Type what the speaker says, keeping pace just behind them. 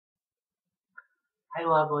Hey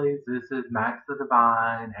lovelies, this is Max the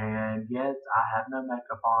Divine, and yes, I have no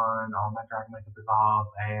makeup on. All my drag makeup is off,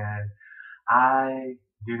 and I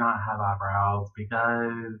do not have eyebrows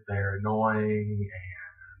because they're annoying.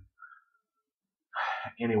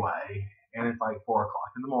 And anyway, and it's like 4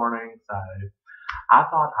 o'clock in the morning, so I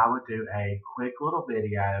thought I would do a quick little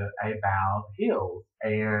video about heels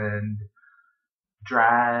and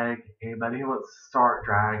drag. Anybody who wants to start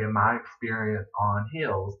drag and my experience on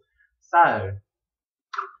heels. So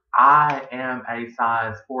I am a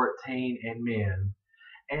size 14 in men.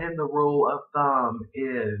 And the rule of thumb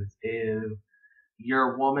is if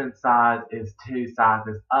your woman size is 2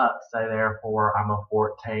 sizes up, so therefore I'm a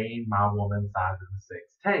 14, my woman size is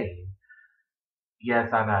a 16.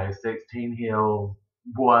 Yes, I know, 16 heels,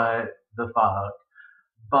 what the fuck?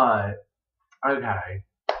 But, okay.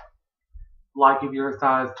 Like if you're a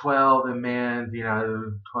size 12 in men's,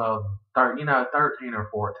 12, 13, 13 or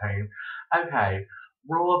 14. Okay,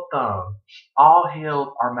 rule of thumb, all heels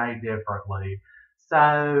are made differently.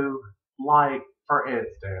 So, like, for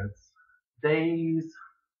instance, these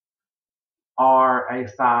are a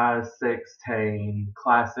size 16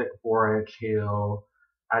 classic 4-inch heel.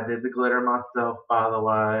 I did the glitter myself, by the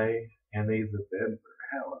way, and these have been for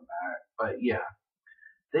hell and back. But yeah,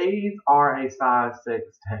 these are a size 16.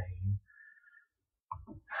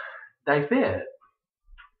 They fit.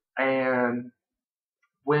 And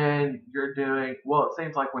when you're doing, well, it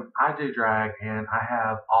seems like when I do drag and I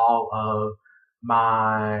have all of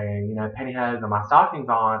my, pantyhose and my stockings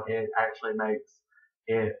on, it actually makes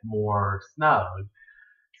it more snug.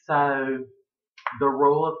 So the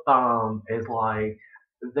rule of thumb is like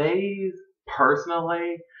these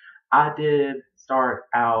personally, I did start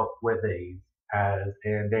out with these as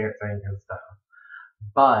in dancing and stuff.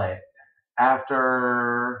 But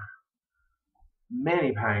after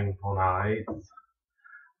many painful nights,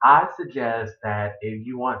 I suggest that if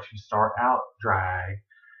you want to start out drag,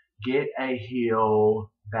 get a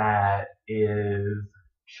heel that is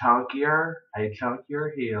a chunkier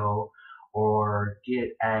heel, or get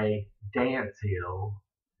a dance heel.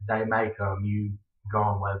 They make them. You go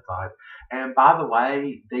on websites. And by the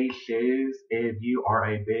way, these shoes, if you are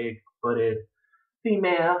a big footed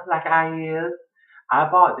female like I is, I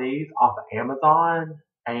bought these off of Amazon,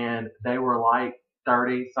 and they were like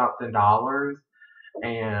 30 something dollars.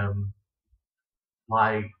 And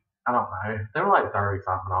like, I don't know, they were like 30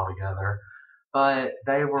 something altogether. But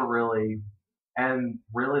they were really, and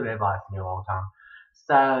really they've lasted me a long time.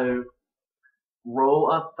 So, rule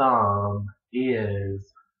of thumb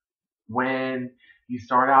is when you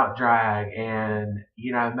start out drag, and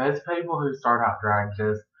most people who start out drag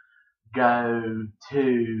just go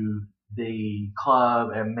to the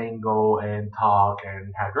club and mingle and talk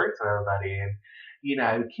and have drinks with everybody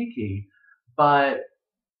and, kiki. But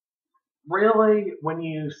really, when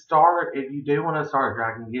you start, if you do want to start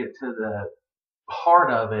drag and get to the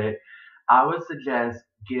heart of it, I would suggest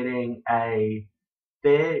getting a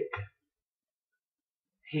thick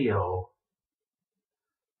heel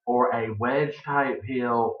or a wedge type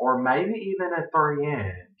heel or maybe even a 3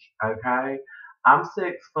 inch. Okay. I'm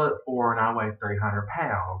 6'4" and I weigh 300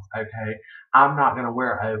 pounds. Okay. I'm not going to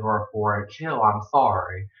wear over a 4-inch heel. I'm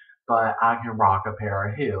sorry. But I can rock a pair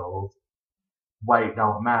of heels. Weight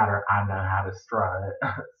don't matter. I know how to strut.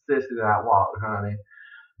 Sissy that walk, honey.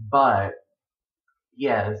 But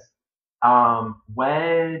yes,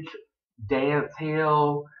 wedge, dance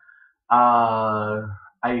heel, uh,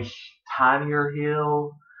 a tinier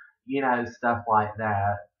heel, stuff like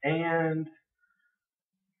that. And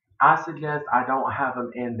I suggest I don't have them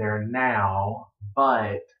in there now,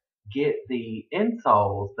 but get the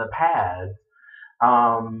insoles, the pads.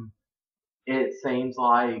 Um, it seems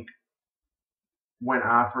like when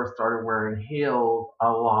I first started wearing heels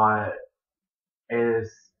a lot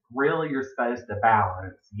is really you're supposed to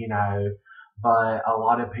balance, but a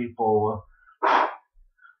lot of people,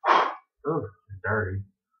 ooh, dirty.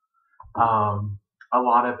 A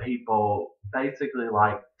lot of people basically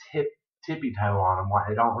like tippy toe on them, like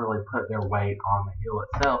they don't really put their weight on the heel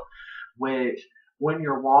itself, which when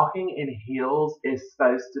you're walking in heels is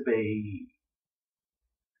supposed to be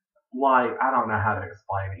like, I don't know how to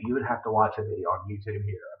explain it. You would have to watch a video on YouTube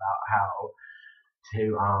here about how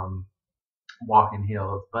to walk in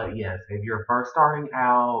heels. But yes, if you're first starting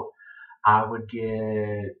out, I would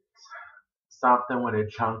get something with a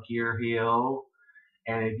chunkier heel.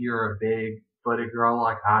 And if you're a big footed girl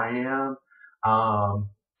like I am,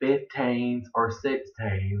 15s or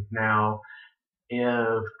 16s. Now,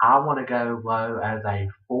 if I want to go low as a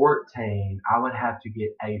 14, I would have to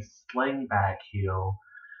get a slingback heel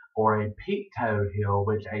or a peak toe heel,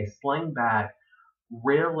 which a slingback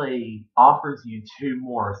really offers you two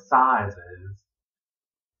more sizes.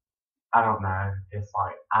 I don't know. It's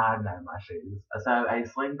like, I know my shoes. So a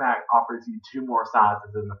slingback offers you two more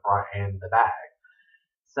sizes in the front and the back.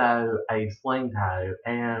 So a sling toe,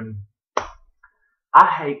 and I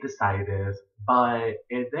hate to say this, but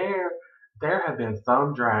if there have been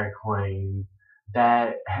some drag queens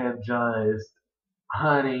that have just,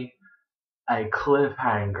 honey, a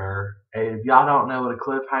cliffhanger. If y'all don't know what a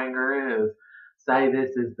cliffhanger is, say this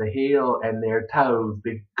is the heel and their toes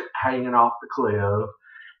be hanging off the cliff.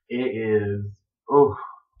 It is, ooh,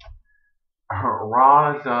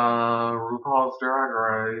 Raja, RuPaul's Drag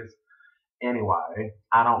Race. Anyway,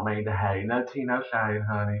 I don't mean to hate. No tea, no shade,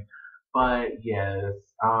 honey. But yes,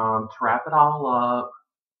 to wrap it all up,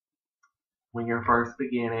 when you're first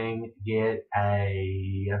beginning, get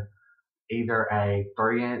a either a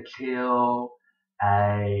 3-inch heel,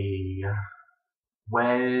 a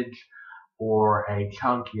wedge, or a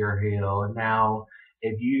chunkier heel. Now,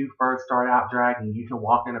 if you first start out dragging, you can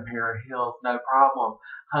walk in a pair of heels, no problem.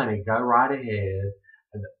 Honey, go right ahead.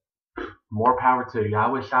 More power to you. I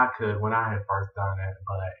wish I could when I had first done it,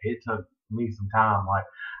 but it took me some time. Like,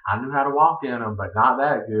 I knew how to walk in them, but not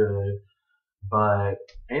that good. But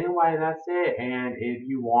anyway, that's it. And if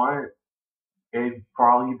you want, for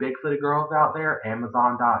all you big footed girls out there,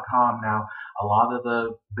 Amazon.com. Now, a lot of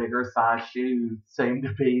the bigger size shoes seem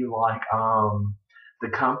to be like the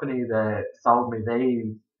company that sold me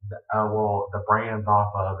these, well, the brands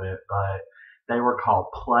off of it, but they were called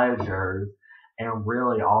Pleasures, and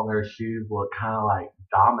really all their shoes look kind of like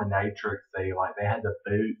dominatrixy, like they had the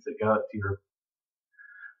boots that go up to your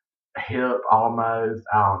hip almost.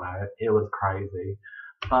 I don't know, it was crazy,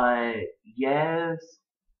 but yes,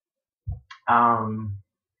 um,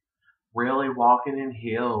 really walking in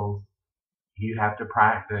heels, you have to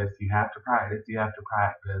practice, you have to practice, you have to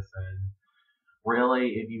practice. And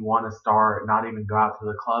really, if you want to start, not even go out to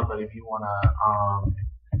the club, but if you want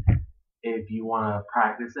to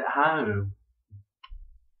practice at home,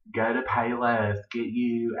 go to Payless, get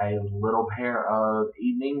you a little pair of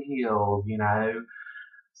evening heels,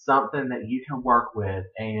 something that you can work with,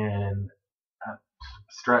 and uh,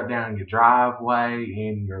 strut down your driveway,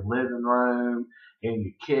 in your living room, in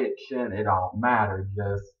your kitchen. It don't matter.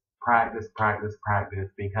 Just practice, practice, practice,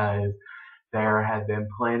 because there have been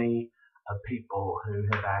plenty of people who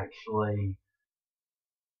have actually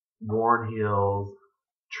worn heels,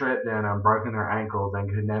 tripped in them, broken their ankles, and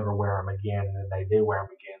could never wear them again. And if they do wear them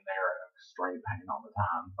again, they're in extreme pain all the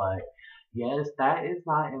time. But yes, that is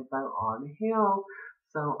my info on heels.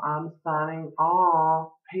 So I'm signing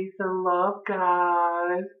off. Peace and love,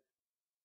 guys.